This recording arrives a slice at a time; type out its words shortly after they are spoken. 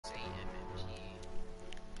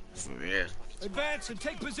For real. Advance and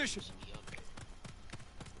take position.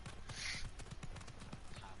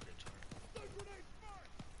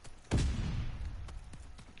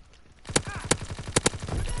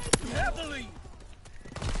 You have the lead.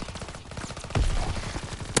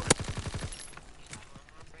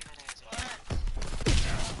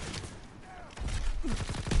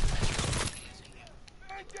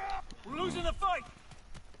 We're losing the fight.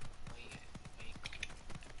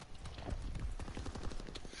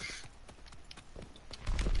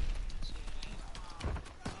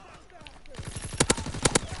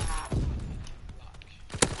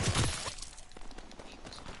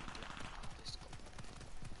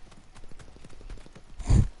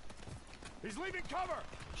 He's leaving cover!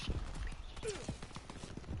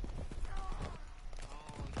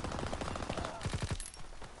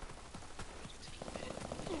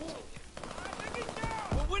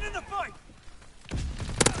 We're winning the fight!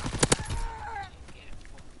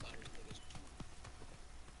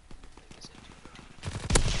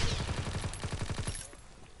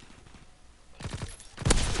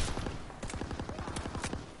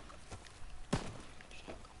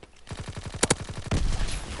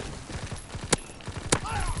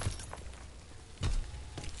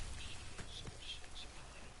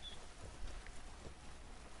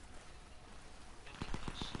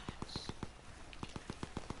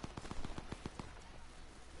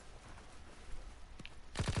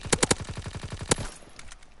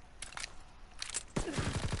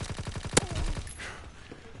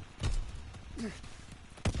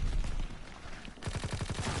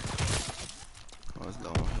 I was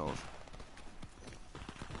low on health.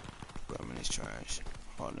 Grabbing this trash.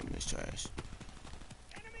 Hauling this trash.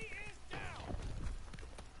 Enemy is down!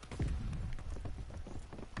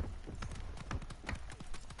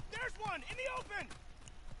 There's one in the open!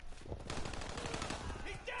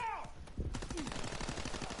 He's down!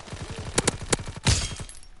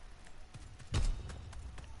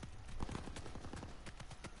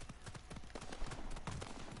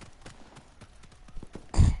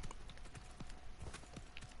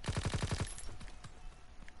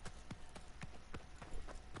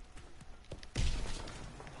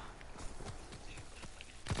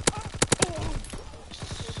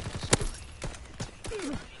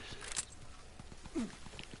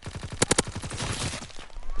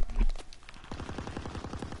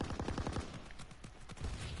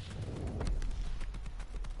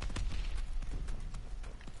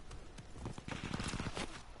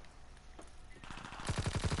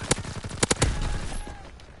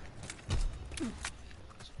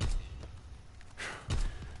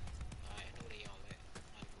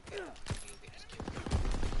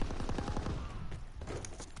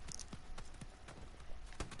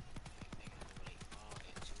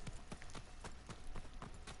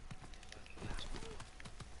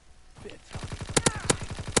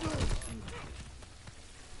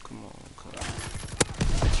 Come on, come on.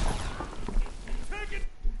 Take it!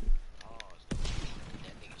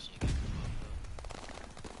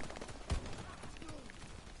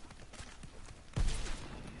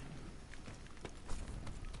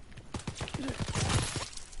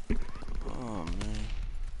 Oh man.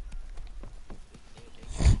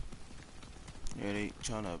 Yeah, they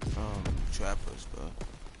trying to trap us, bro.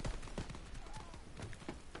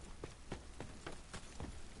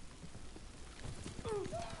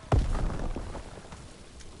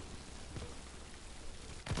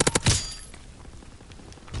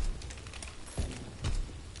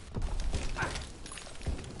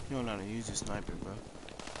 You don't know how to use a sniper, bro.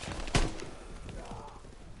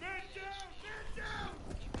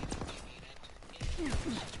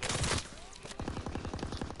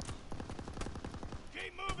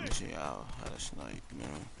 Let me see how to snipe,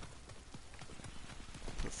 man.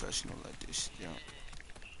 Professional like this, yeah.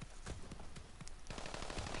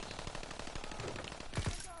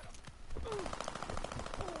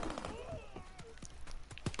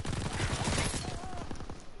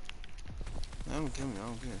 Don't kill me, I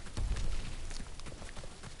don't care.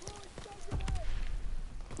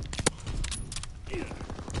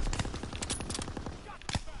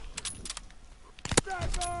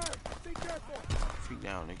 Be careful! Freak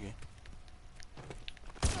down, nigga.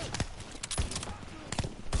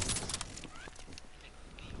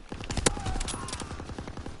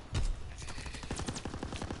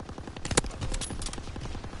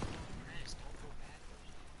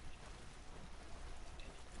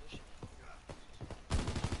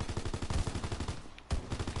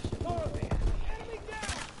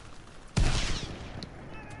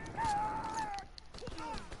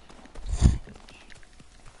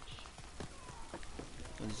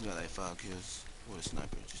 I just got like 5 kills with a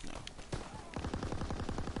sniper just now.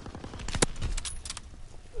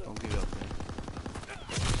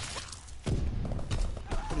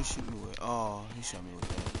 he shoot me with? Oh, he shot me with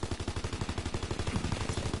that.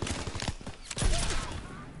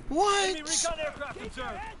 What? Enemy recon aircraft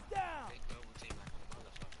observed. Heads down.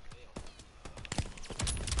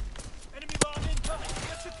 Enemy bomb incoming.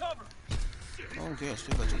 Get to cover. I don't care. I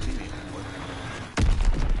still got your teammate.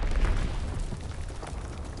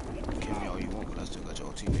 Kill me all you want, but I still got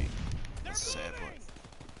your teammate. That's the sad part.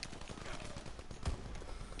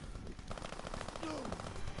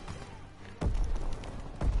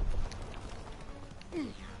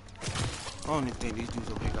 I don't even think these dudes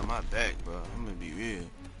over here got my back, bro. I'm gonna be real.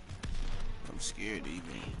 I'm scared to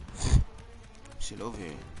even shit over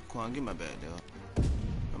here. Come on, get my back, dog.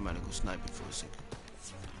 I'm about to go snipe it for a second.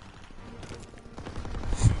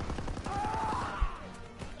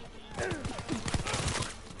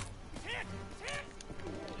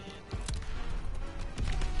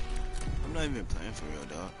 I'm not even playing for real,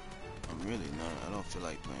 dog. I'm really not. I don't feel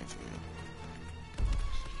like playing for real.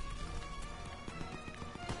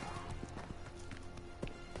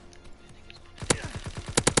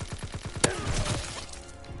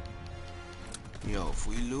 Yo, if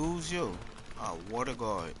we lose, yo, our water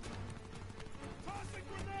guard.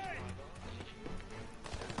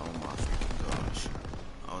 Oh my freaking gosh.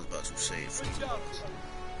 I was about to say it for you.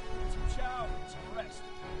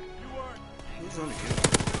 Who's on the kill?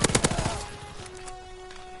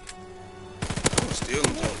 I'm still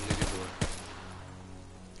on top of nigga boy.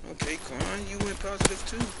 Okay, Quan, you went positive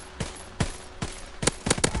too.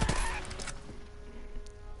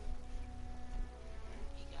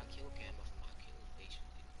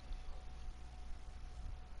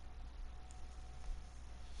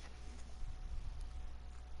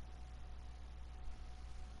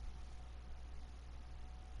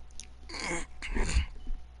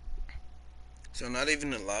 So not even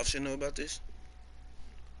the live should know about this?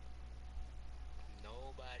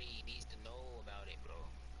 Nobody needs to know about it, bro.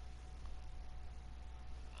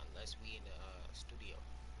 Unless we in the studio.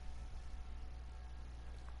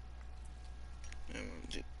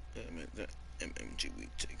 MMG we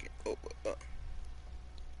taking over.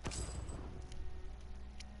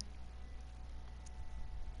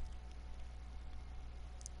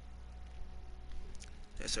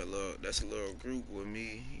 That's a little group with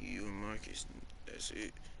me, you and Marcus. That's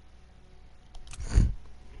it.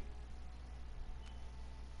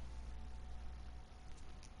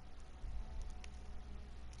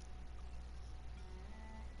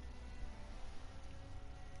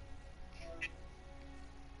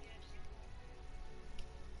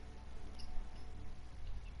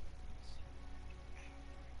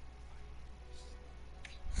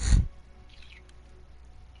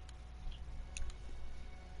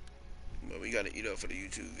 But we gotta eat up for the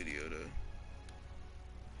YouTube video though.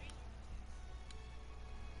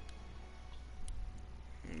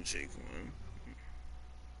 Let me take one.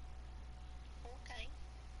 Okay.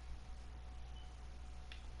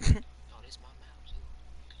 Oh, this my mouth too.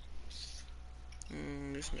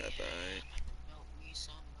 It's not bad. Melt me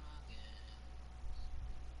some again.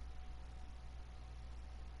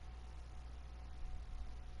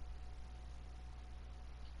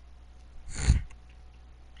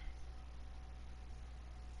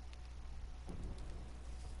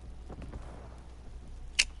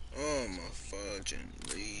 Oh my fudging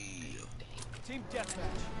Lee. Team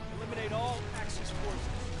deathmatch. Eliminate all Axis forces.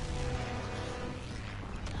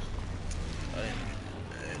 I didn't get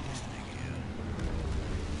mad this nigga.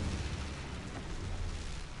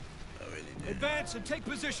 I really did. Advance and take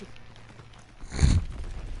position.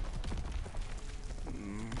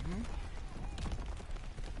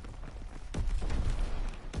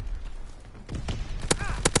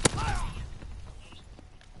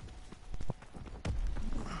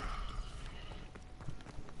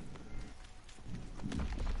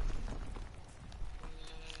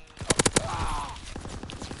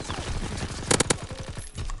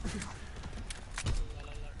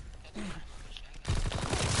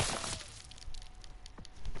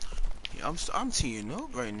 I'm teeing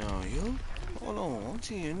up right now, yo. Hold on, I'm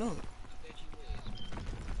teeing up.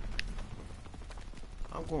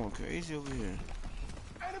 I'm going crazy over here.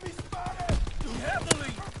 Enemy spotted! You have the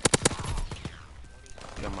lead!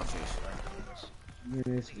 Get out my face.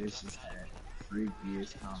 This is that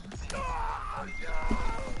freakiest conversation.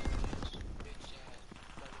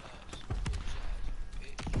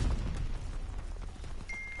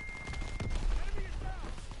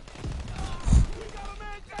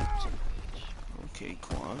 Okay,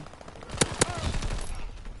 Quan.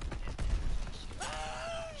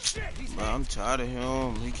 But I'm tired of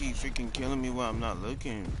him. He keep freaking killing me while I'm not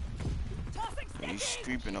looking. And he's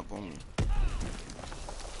creeping up on me.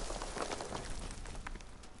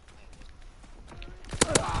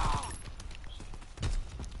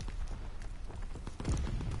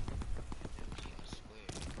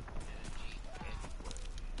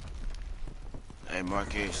 Hey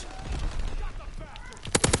Marcus,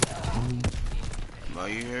 bro,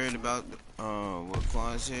 you heard about what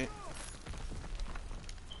Quan said?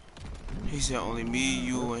 He said only me,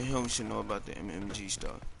 you, and him should know about the MMG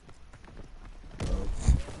stuff. But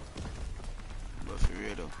for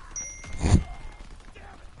real though.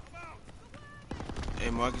 Hey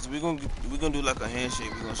Marcus, we gonna do like a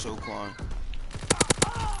handshake. We gonna show Quan.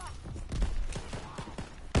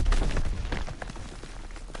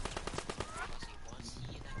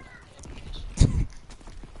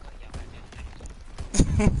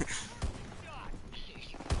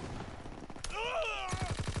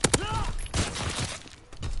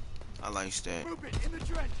 I like that.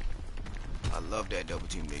 I love that double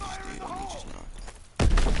team they just did on me just now.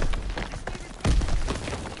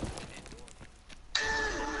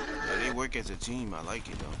 Yeah, they work as a team. I like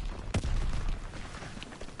it though.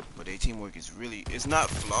 But their teamwork is really, it's not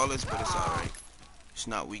flawless, but it's alright. It's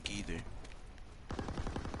not weak either.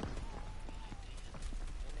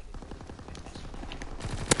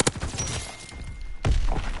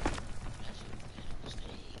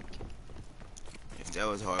 If that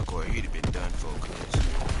was hardcore, he'd have been done for, cuz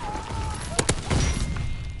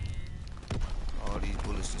all these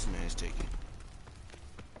bullets this man's taking.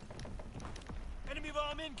 Enemy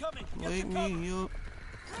bomb incoming. Wake me up.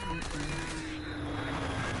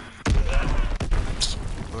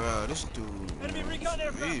 Bro, this dude, Enemy man, recon for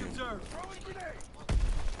aircraft real. observed.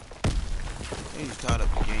 He's tied up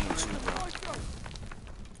the game too, bro.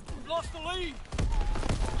 We've lost the lead.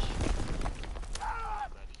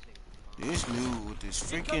 This dude with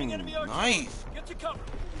this Incoming freaking enemy artillery. knife. Get to cover.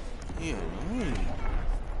 He annoying.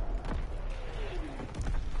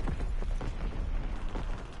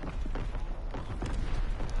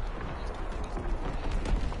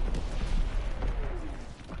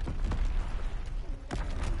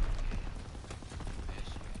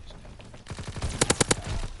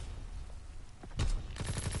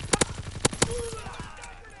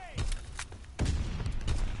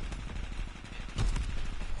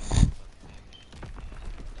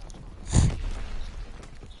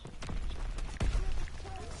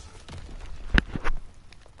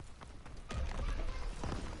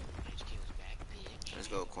 Let's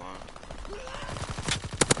go, Quan.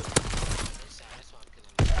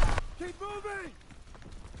 Keep moving.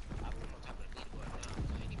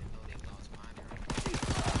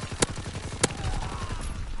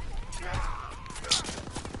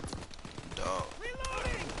 Dog.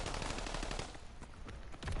 Reloading.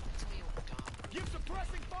 Give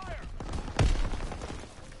suppressing fire.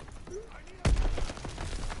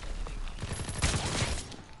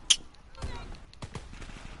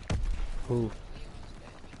 Ooh.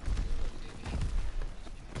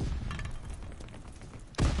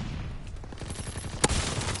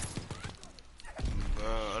 Bro,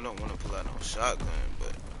 I don't want to pull out no shotgun,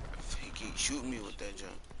 but if he keep shooting me with that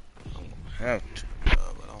jump, I'm gonna have to, but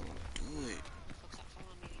I don't want to do it.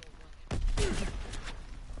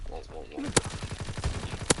 Whoa, whoa, whoa.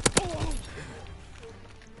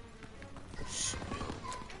 Shit, yo.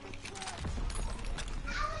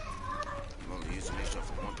 I'm only using this jump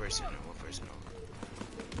for one person and one person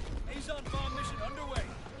only. Azon bomb mission underway.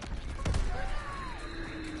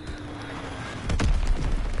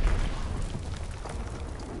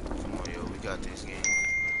 Come on, yo, we got this game.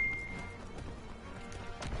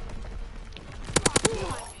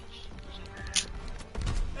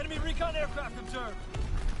 Enemy recon aircraft observed.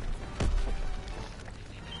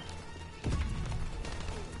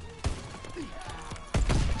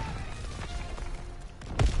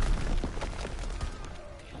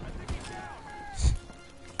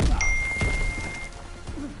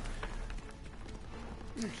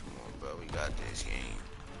 Come on, bro, we got this game.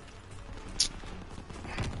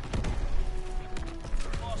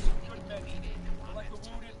 Lost some good men. Like the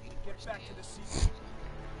wounded, get back to the sea.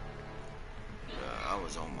 I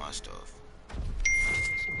was on my stuff.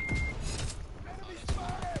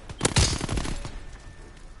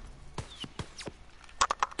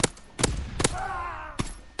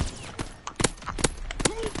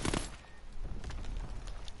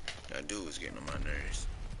 That dude was getting on my nerves.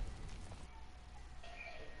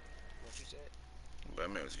 What you said? But that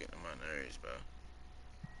man was getting on my nerves, bro.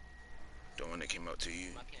 The one that came up to you,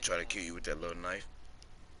 try to kill you with that little knife.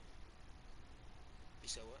 You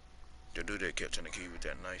said what? The dude that kept trying to kill you with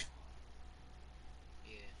that knife.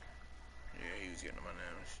 Yeah. Yeah, he was getting on my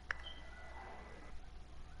nerves.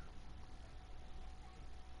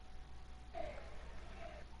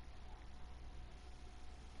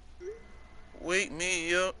 Wake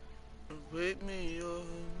me up. Wake me up.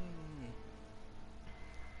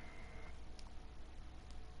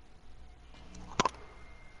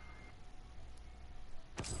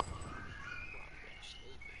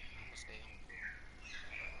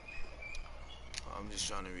 I'm just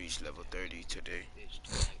trying to reach level 30 today.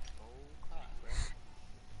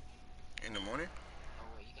 In the morning? Oh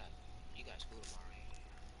wait, you got school tomorrow.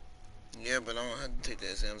 Yeah, but I don't have to take the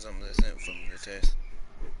exams. I'm exempt from the test.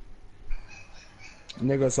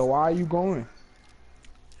 Nigga, so why are you going?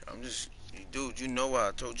 I'm just, dude. You know why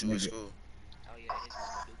I told you at Nigga. school? Oh yeah, his is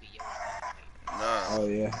Maduka, yours not. Nah, Oh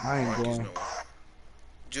yeah, I ain't Marcus going. know.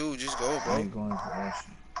 Dude, just go, I bro. ain't going to that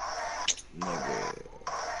shit. Nigga.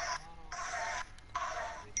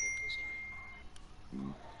 Let me put this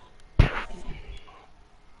on.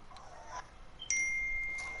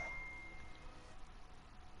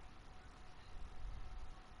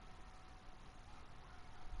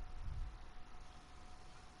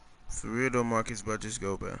 For real though, Marcus, but just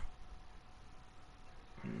go, bro.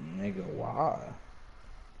 Nigga, why?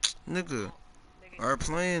 Nigga, our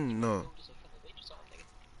plan, no.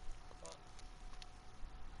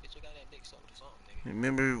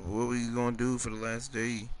 Remember what we gonna do for the last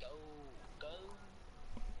day? Go.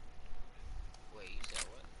 Wait, you said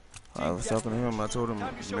what? I was talking to him. I told him,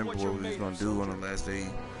 Time to show remember what what you're we was made gonna of, do on soldier. the last day?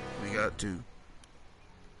 We got to.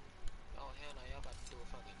 Oh hell no, y'all about to do a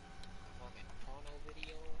fucking porno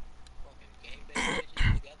video, fucking gangbang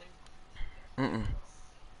bitches together.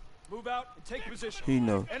 Move out and take position. He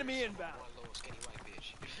know. Enemy inbound. One little skinny white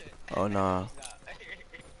bitch. Oh nah.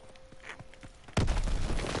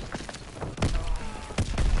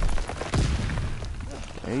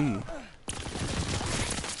 Hey.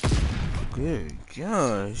 Good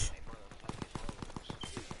gosh.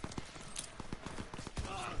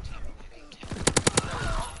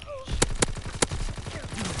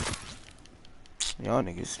 Y'all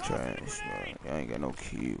niggas trash, bro. Y'all ain't got no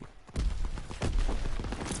kill.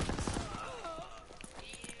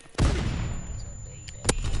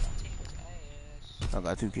 I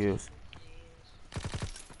got 2 kills.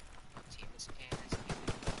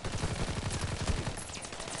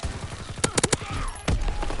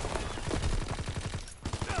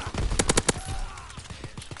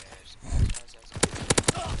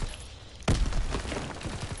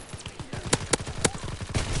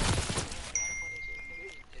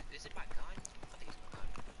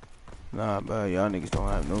 Nah, bro, y'all niggas don't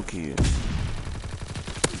have no kills.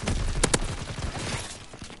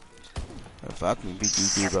 If I can beat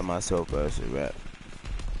you 3 by myself, bro, it's a wrap.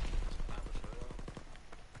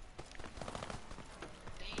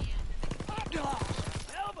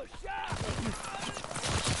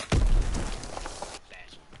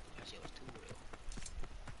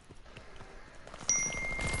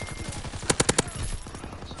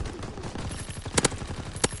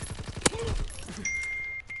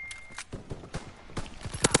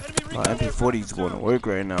 My MP40 is going to work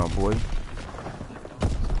right now, boy.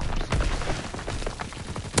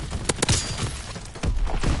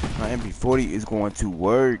 My MP40 is going to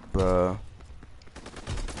work, bruh.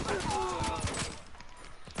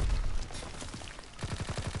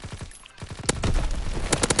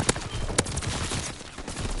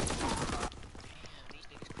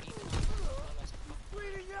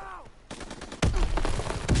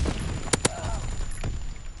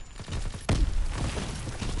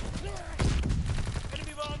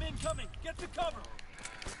 Enemy bomb incoming. Get to cover.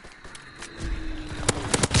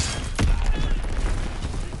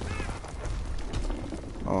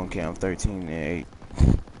 Okay, I'm 13 and 8.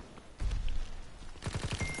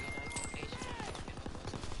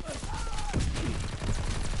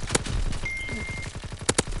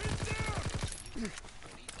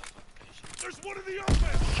 There's one in the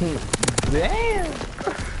open. Damn!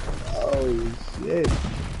 Oh shit.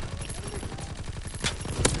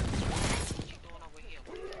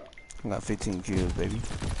 I got 15 kills, baby.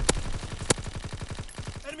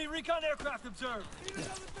 Enemy recon aircraft observed. It's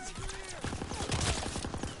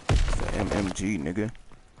the MMG, nigga.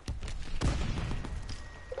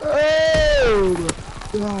 Oh!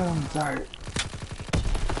 God, I'm tired.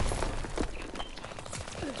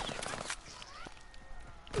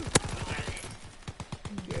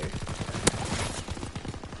 Okay.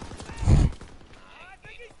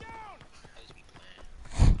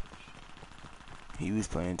 He was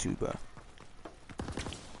playing too, bro.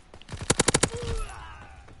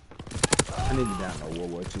 I need to download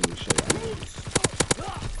World War II to show y'all niggas.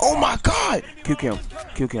 Oh my god! Kill him.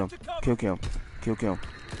 Kill him. Kill him. Kill him.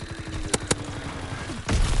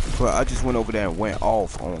 Bro, I just went over there and went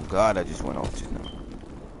off. On God, I just went off just now.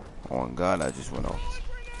 On God, I just went off.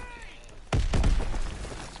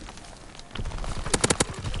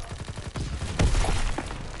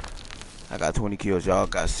 got 20 kills. Y'all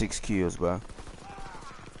got 6 kills, bro.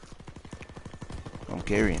 I'm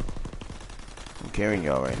carrying. I'm carrying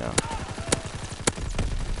y'all right now.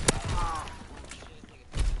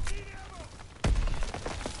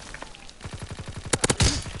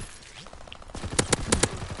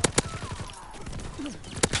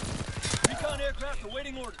 Recon aircraft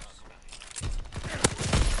awaiting orders.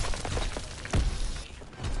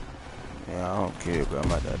 Yeah, I don't care, bro.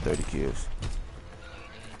 I'm at that 30 kills.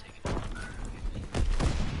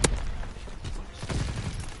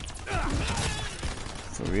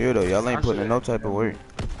 For real though, y'all ain't putting in no type of work.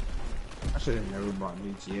 I should have never bought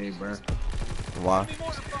GTA, bro. Why? Enemy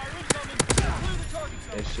mortar fire incoming. Clear the target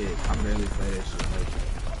zone. That shit, I barely play that shit. Like,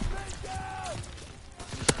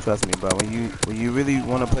 Trust me, bro. When you really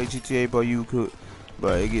want to play GTA, bro, you could,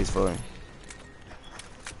 bro. It gets fun.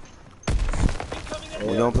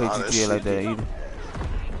 We don't play GTA like that either.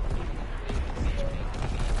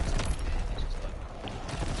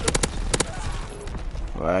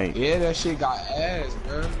 Right. yeah, that shit got ass,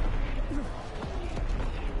 bro.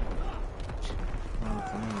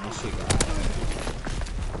 That shit got ass.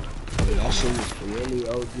 Yeah, that shit was really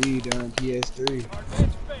OD during PS3. Our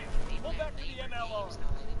advance failed. Pull back to the MLR.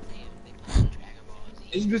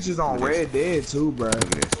 These bitches on Look at this. Red Dead too, bro. Look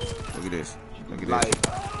at this. Look at this. Look at this. Like,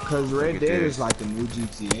 cause Red at Dead this. is like the new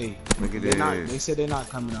GTA. Look at They this. said they're not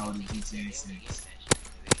coming out with a GTA 6.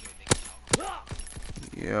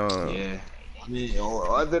 Yeah. Yeah. I mean, or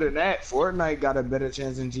other than that, Fortnite got a better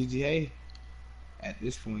chance than GTA at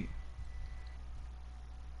this point.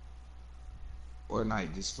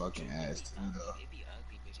 Fortnite just fucking ass too, though. It be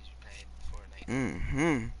ugly bitches playing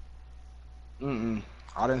Fortnite.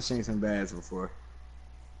 I done seen some bads before.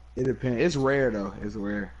 It depends. It's rare though. It's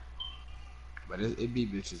rare. But it be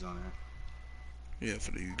bitches on there. Yeah,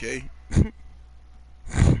 for the UK.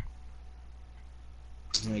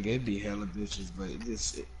 Like it be hella bitches, but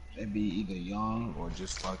it be either young or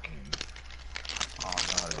just fucking. Oh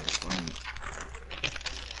god, it's funny.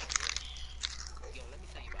 Yo, let me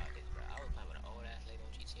tell you about this, bro. I was playing with an old ass lady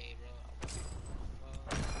on GTA, bro.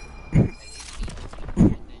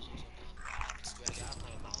 I swear to God, I was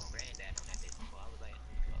playing with my own granddad on that bitch before. I was like,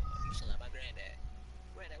 you sound like my granddad.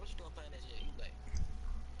 Granddad, what you doing playing that shit? He was like,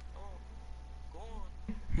 oh, go on.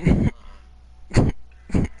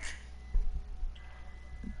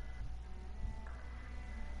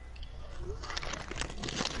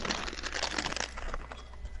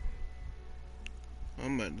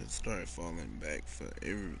 I'm about to start falling back for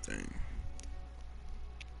everything.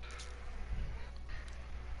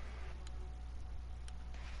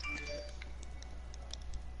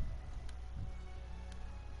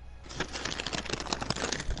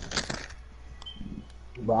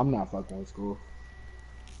 But I'm not fucking with school.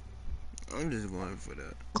 I'm just going for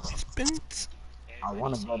that expense. I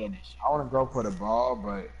wanna go for the ball,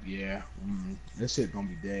 but yeah, this shit gonna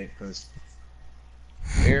be dead because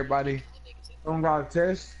everybody don't got a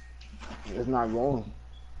test. It's not going.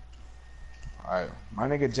 Alright, my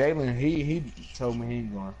nigga Jalen, he told me he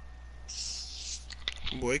ain't going.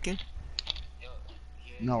 Boykin?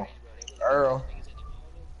 No, Earl,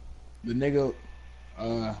 the nigga,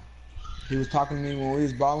 he was talking to me when we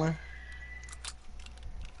was balling.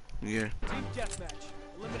 Yeah. Team deathmatch.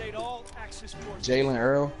 Eliminate all access points. Jalen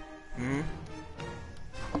Earl. My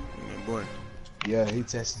boy. Yeah, he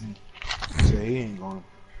tested me. So he ain't going.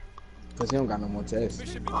 Cause he don't got no more tests.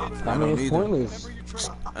 Mission begins I now. mean, don't it's either. pointless. Remember your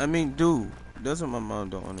training. I mean, dude, that's what my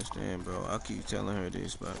mom don't understand, bro. I keep telling her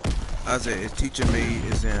this, but I said it's teacher made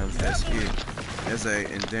exams. That's it. That's a,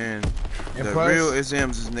 and then And the plus, real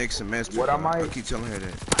exams is next semester. what I bro. might- I keep telling her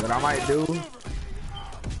that. What I might do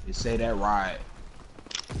is say that ride.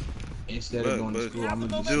 Instead of going to school, I'm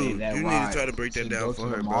gonna just say Dude, that you ride. need to try to break that So down go for to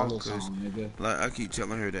the her, mall bro. or Cause something, nigga. like I keep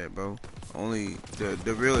telling her that, bro. Only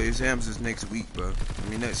the real exams is next week, bro. I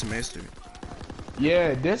mean next semester.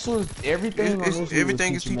 Yeah, this was everything. It's- on this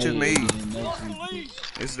everything was is teacher made. and next week.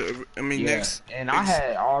 It's the. I mean Yeah, next. and I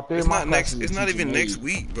had all three It's of my not next. classes It's were not even teacher next made.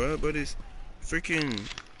 week, bro. But it's freaking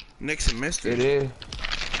next semester. It is.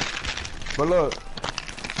 But look,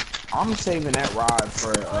 I'm saving that ride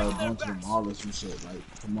for going to the mall or some shit like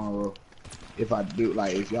tomorrow. If I do,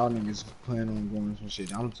 like, if y'all niggas plan on going some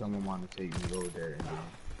shit, I'm telling my mom to take me over there, and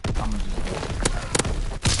I'm gonna just go.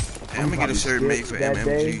 Hey, I'm gonna get a shirt made for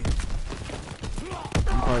MMG.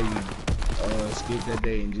 I'm probably skip that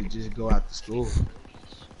day and just go out to school.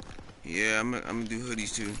 Yeah, I'm gonna do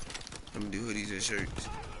hoodies too. I'm gonna do hoodies and shirts.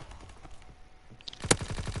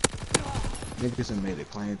 Niggas have made a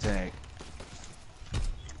clan tag.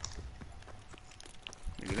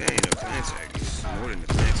 Nigga, that ain't a clan tag. It's more than a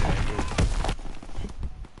clan tag, bro.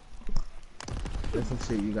 That's some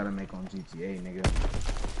shit you gotta make on GTA, nigga. Nah,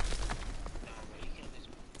 bro, you can't just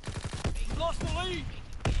make We lost the lead.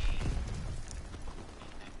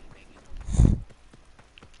 make it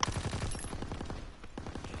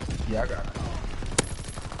game. Yeah, I got it.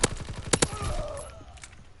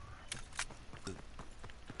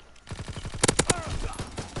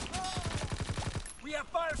 We have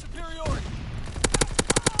fire superiority.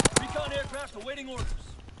 Recon aircraft awaiting orders.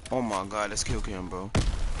 Oh my god, let's kill him, bro. I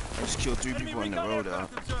just killed 3 Enemy people in the recon road out.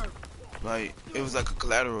 aircraft observed. Like, it was like a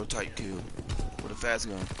collateral type kill with a fast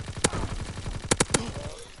gun.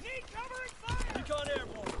 Need covering fire. Recon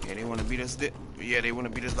airborne. Yeah, they want to beat us. Yeah, they want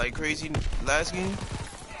to beat us like crazy last game.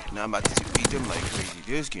 Now I'm about to beat them like crazy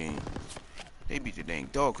this game. They beat the dang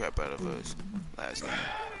dog crap out of us last game.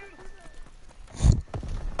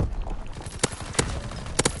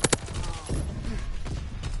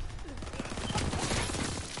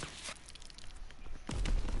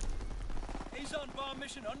 Azon bomb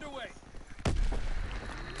mission underway.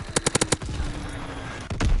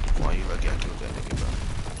 Come on, you lucky I killed that nigga, bro.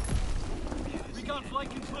 Recon flight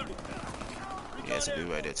concluded. Yeah, it's a dude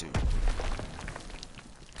right there too.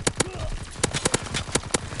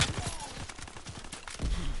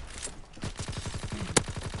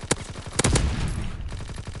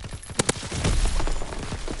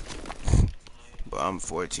 But I'm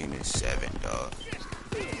 14-7, dog.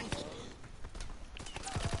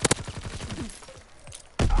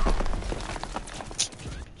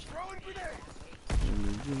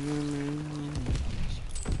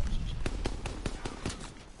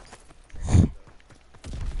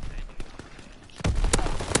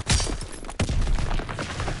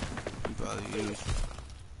 He probably is.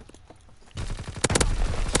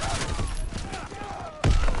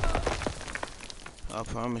 I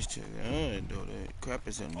promise you, though, that crap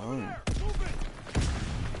is annoying.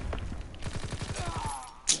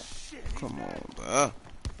 Come on, bro.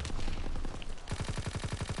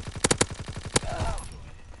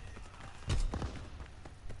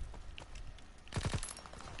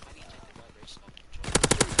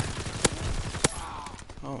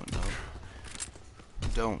 Oh no.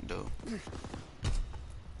 Don't though.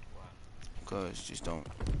 Cause just don't.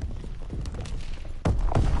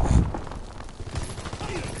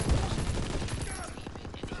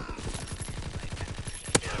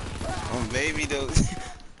 Oh baby though.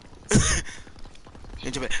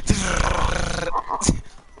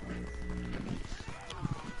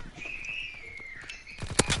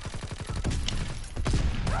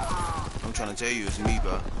 I'm trying to tell you it's me,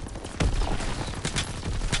 bro.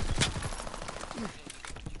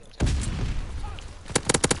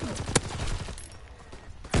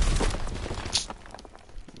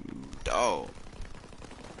 Dog.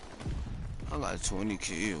 I got 20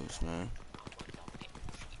 kills, man.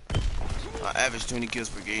 I average 20 kills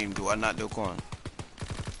per game. Do I not do con?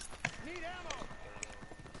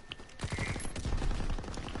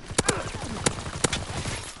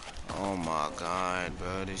 Oh my god,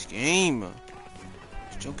 bro. This game.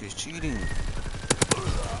 This joke is cheating.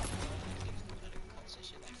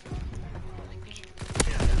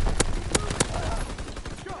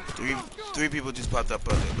 Three people just popped up.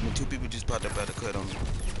 I mean, 2 people just popped up at the cut on me.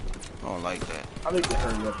 I don't like that. I need to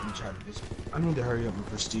hurry up and try to I need to hurry up and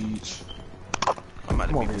prestige. I'm about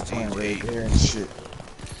I'm to over be here playing prestige Red 8. Dead and shit.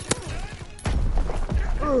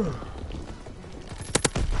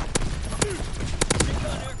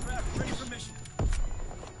 Recon aircraft ready for mission.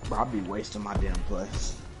 Bro, I'll be wasting my damn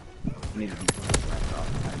plus. I need to be playing right now.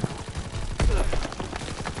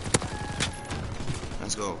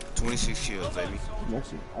 Let's go. 26 kills, baby. I'm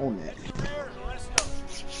actually on that. Prepare and let us know.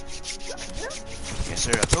 Yes,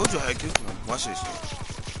 sir. I told you I had killed him. Watch this.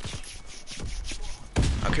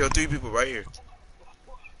 I killed 3 people right here.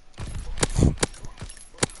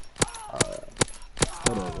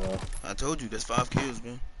 Hold on, bro. I told you that's 5 kills,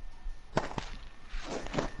 man. I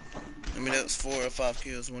mean, that was 4 or 5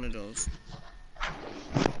 kills. One of those.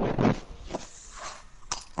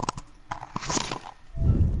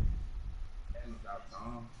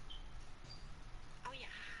 Oh yeah.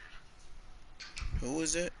 Who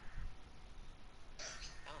was it? I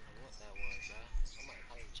don't know what that was, bro. Somebody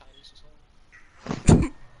probably Chinese or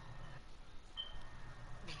something.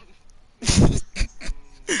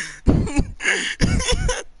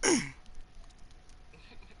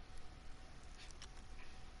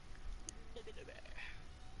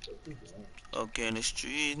 Okay, in the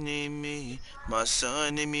street need me, my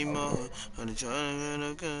son need me more. I'm trying to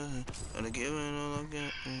get a gun, I'm giving all I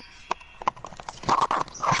got.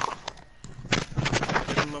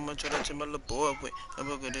 Mama try to take my little boy away. I'm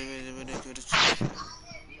gonna get it. Stop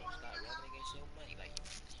rubbing against your mic like you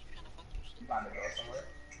trying to fuck your shit.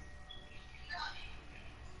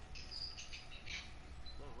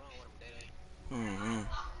 Mm-hmm.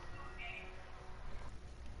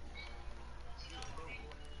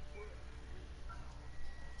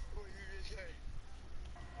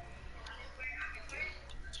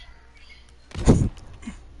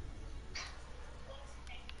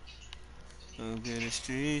 Okay, the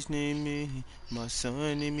streets need me, my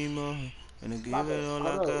son need me more, and I You give about to it all hold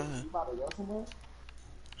I up? got. You about to go somewhere?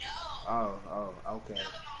 Oh, okay.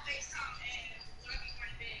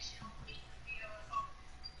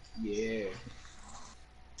 Yeah.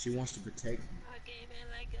 She wants to protect you. I came in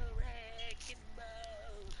like a wrecking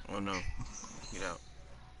ball. Oh no, get out.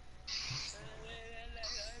 I came in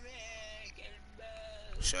like a wrecking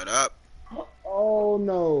ball. Shut up. Oh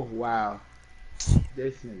no! Wow.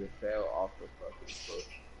 This nigga fell off the fucking cliff.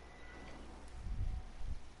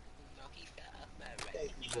 No, he fell off my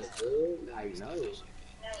Think wrecking you look ball. good? Oh, let Like me stop no. that shit,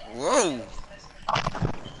 gang. Whoa,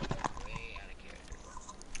 Way out of character, bro.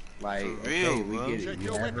 for Like okay, real, we bro. get it. Check You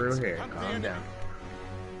your have real weapons. hair. Hunt the Calm enemy. down.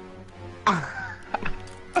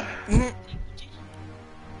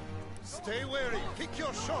 Stay wary. Pick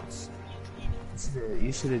your shots.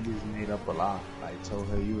 You should have just made up a lie. Like told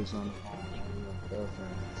her you was on the phone with your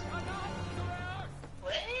girlfriend.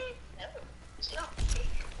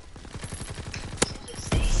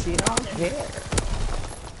 She don't care.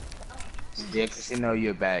 Yeah, cause she know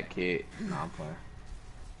you're a bad kid. No, I'm playing.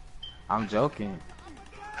 I'm joking.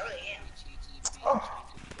 HTTP,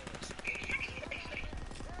 straight to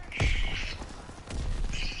the bus.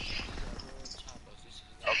 These are real choppers. This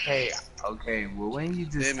is like Okay, okay. Well, when you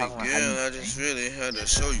just Baby talking about how you girl, I just think, really had to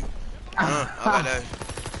show you. How about that?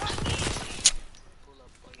 pull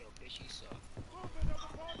up on your bitchy soft.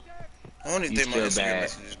 I don't even you think my still Instagram bad.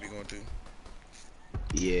 messages be going through.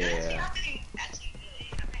 Yeah.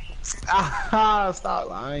 Ah, stop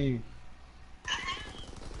lying.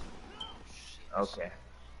 Oh shit. Okay.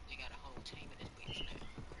 They got a whole team in this bitch now.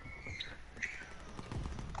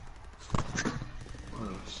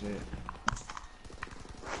 Oh shit.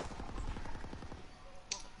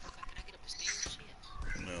 Motherfucker, can I get up the stairs? Shit.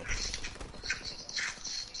 No.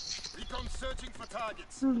 Recon searching for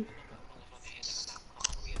targets. Open up my motherfucking head like I'm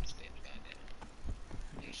all the way up the stairs, goddamn.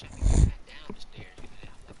 Nigga shot me right back down the stairs,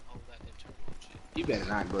 goddamn. I'm like a whole goddamn turtle and shit. You better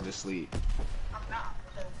not go to sleep.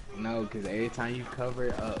 No, cause every time you cover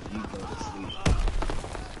it up, you go to sleep.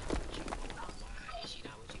 Why is she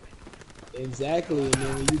not with you right now? Exactly, and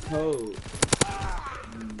then when you cold,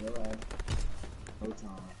 you're like, no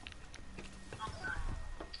time.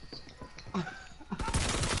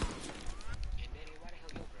 And Daddy, why the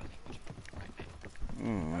hell your girl ain't with you right now?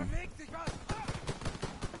 Mm.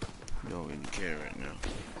 Don't really care right now.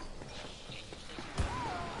 And you say you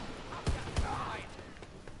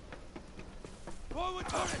Forward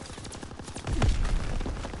turret.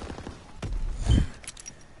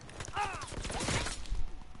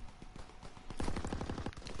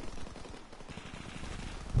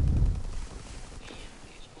 damn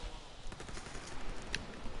bitch, hold on.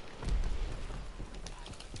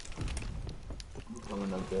 You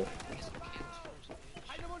coming up there? Get some kills first, bitch.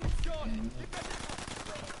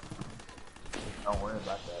 Don't worry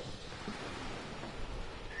about that.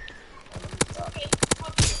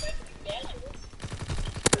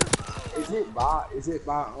 Is it by? Is it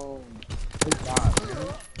by? It's by.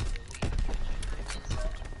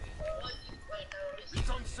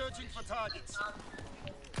 Recon searching for targets.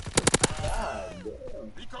 God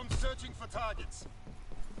damn. Recon searching for targets.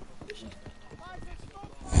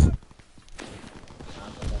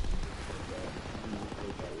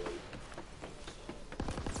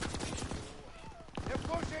 They're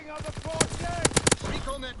pushing on the forces!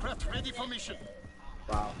 Recon aircraft ready for mission.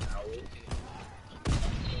 Wow.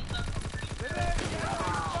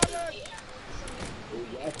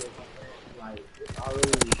 Like it's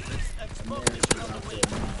already. Fritz X bomb mission on the way.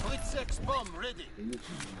 Fritz X bomb ready.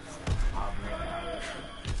 Oh man.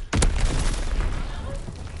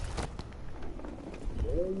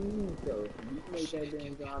 What do you mean, so? You make that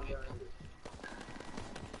damn job done.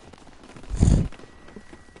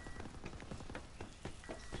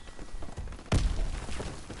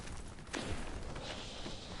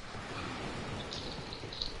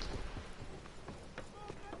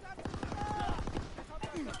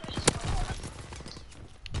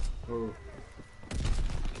 Oh,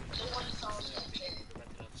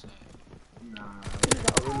 nah, what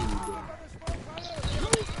y'all really be doing?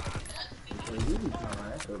 Because you be talking about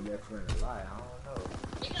that's your best friend a lie. I don't know.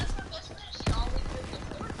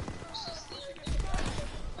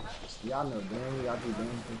 Y'all know damn y'all be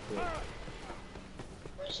doing some shit.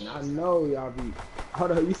 And I know y'all be.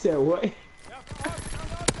 Hold on, you said what?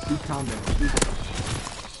 She calm down.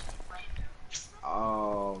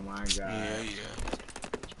 Oh my god. Yeah, yeah.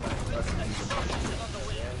 What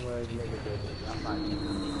Damn well, nigga did it. I thought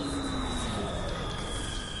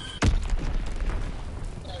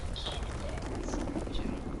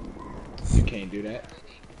you can't do that.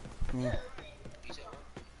 Hmm.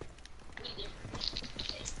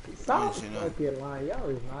 Stop Shit, nah. fucking lying. Y'all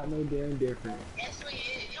is not no damn different.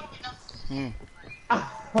 Hmm.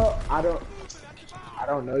 I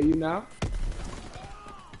don't know you now.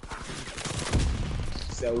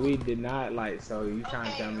 So we did not like. So you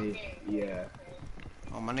trying to tell me? Yeah,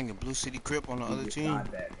 Oh, my nigga Blue City Crip on the you other just team.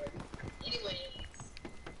 got that.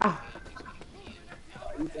 Ah,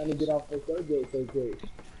 you trying to get off the subject so quick?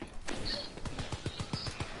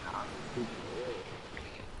 Nah,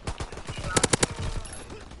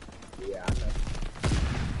 yeah, I know.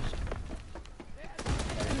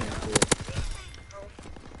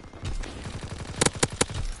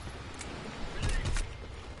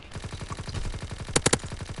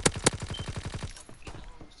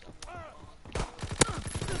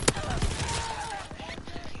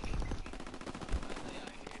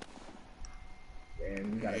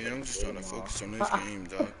 Damn, you gotta Yeah, go I'm to just school trying to tomorrow. focus on this game,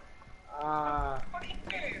 dog. Ah,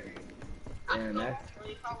 damn, that's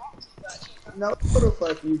no the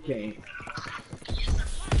fuck you can't.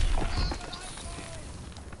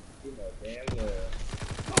 You know damn well.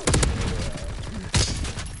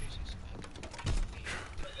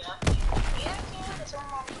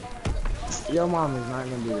 Your mom is not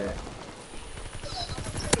gonna do that.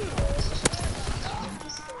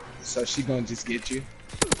 So she gonna just get you?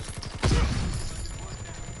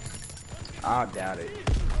 I doubt it.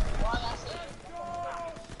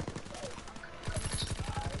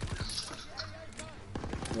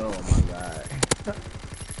 Oh my god.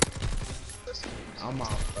 I'm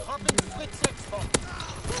out.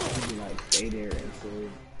 She'd be like, stay there until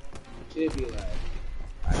she'd be like,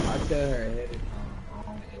 I tell her ahead of time, I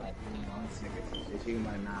don't feel like, I'm sick of some shit. She be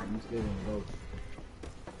like, nah, you still gonna go.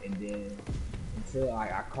 And then until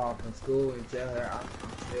like I call from school and tell her I'm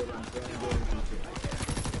still not feeling good and some shit like that.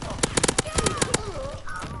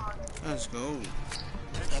 Let's go.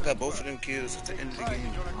 I got both of them kills at the end of the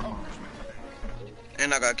game.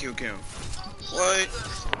 And I got kill cam. What?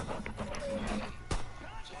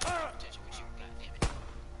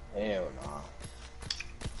 Hell nah.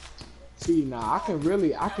 See, nah, I can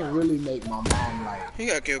really make my mom like. He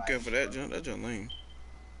got kill cam for that jump. That jump lame.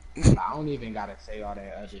 I don't even gotta say all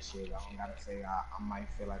that other shit. I don't gotta say I might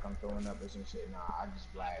feel like I'm throwing up or some shit. Nah, I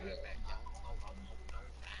just be like, look,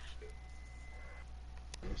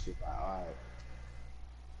 this shit like, alright.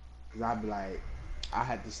 Cause I be like, I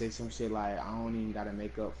had to say some shit like, I don't even gotta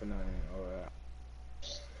make up for nothing, or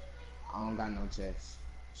I don't got no test.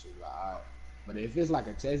 Shit like, alright. But if it's like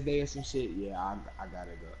a test day or some shit, yeah, I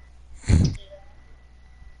gotta go.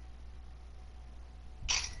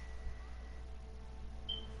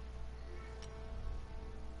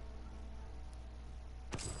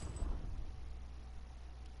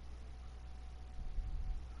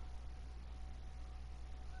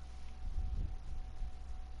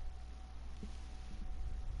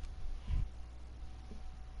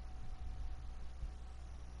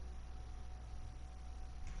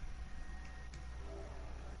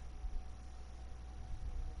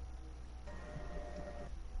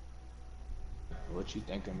 What you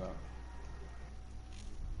thinking about?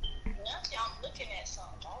 Nothing. I'm looking at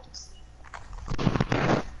something. Honestly.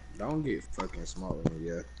 Don't get fucking smart with me,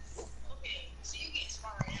 yeah. Okay, so you get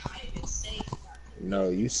smart and I even say. No,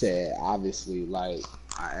 you said obviously like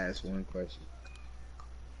I asked one question.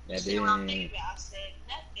 That See what I'm didn't, thinking about? I said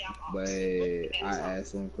nothing. I'm but obviously looking I at something.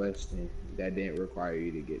 asked one question that didn't require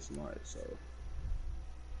you to get smart. So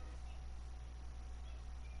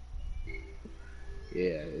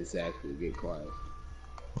yeah, exactly. Get quiet.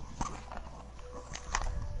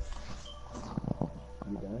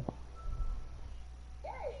 You done?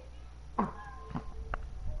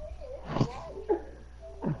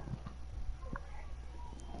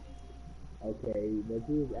 Okay, but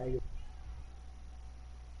you was acting.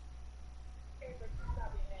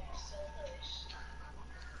 So hush.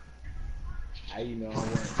 How you know I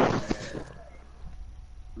wasn't mad?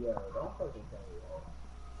 Yo, don't fucking tell me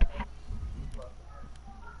that.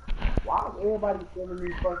 Why is everybody sending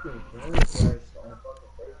me fucking friend requests on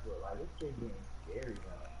fucking Facebook? Like this shit getting scary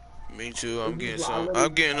now. Me too. I'm It's getting just I some. literally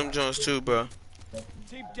I'm just getting got them like joints 50 too, bro. messages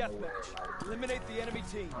Team out of nowhere. deathmatch. Like Eliminate the enemy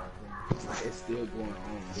team. it's still going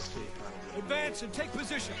on. This shit trying to get Advance and take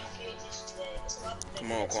position.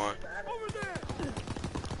 Come on, Quan. Over there.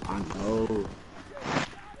 I know.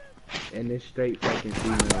 And it's straight fucking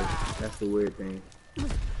females. That's the weird thing.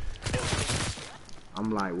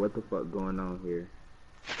 I'm like, what the fuck going on here?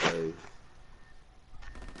 'Cause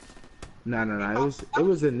Nah. It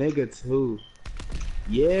was a nigga too.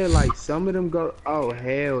 Yeah, like some of them go. Oh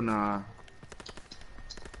hell nah.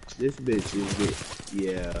 This bitch is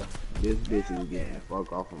yeah. This bitch is getting the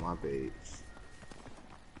fuck off of my page.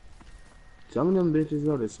 Some of them bitches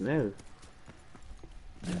go to Smith,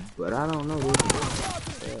 but I don't know this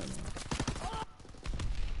bitch. Hell no.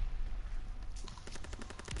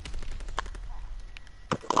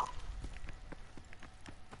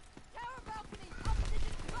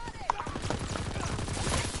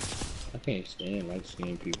 I can't stand like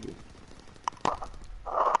seeing people.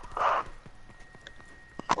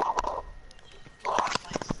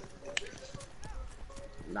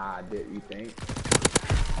 Nah, I did. You think?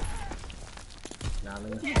 Nah,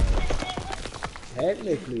 let me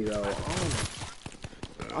technically though,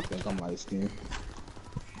 I think I'm light skinned.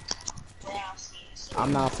 Brown skin. So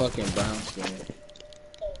I'm not fucking brown skinned.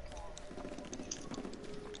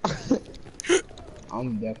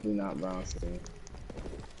 I'm definitely not brown skinned.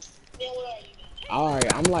 then what are you?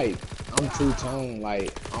 Alright, I'm two tone.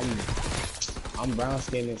 Like I'm brown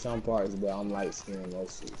skinned in some parts, but I'm light skinned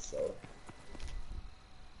mostly. So,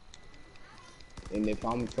 and if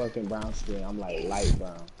I'm fucking brown skinned, I'm like light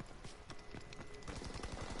brown.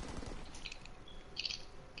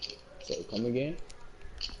 So come again.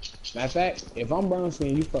 Matter of fact, if I'm brown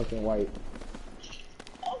skinned, you fucking white.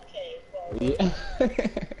 Okay, bro. Yeah.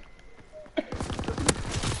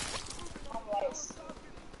 I'm like,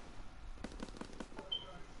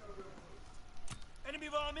 Enemy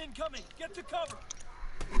bomb incoming. Get to cover.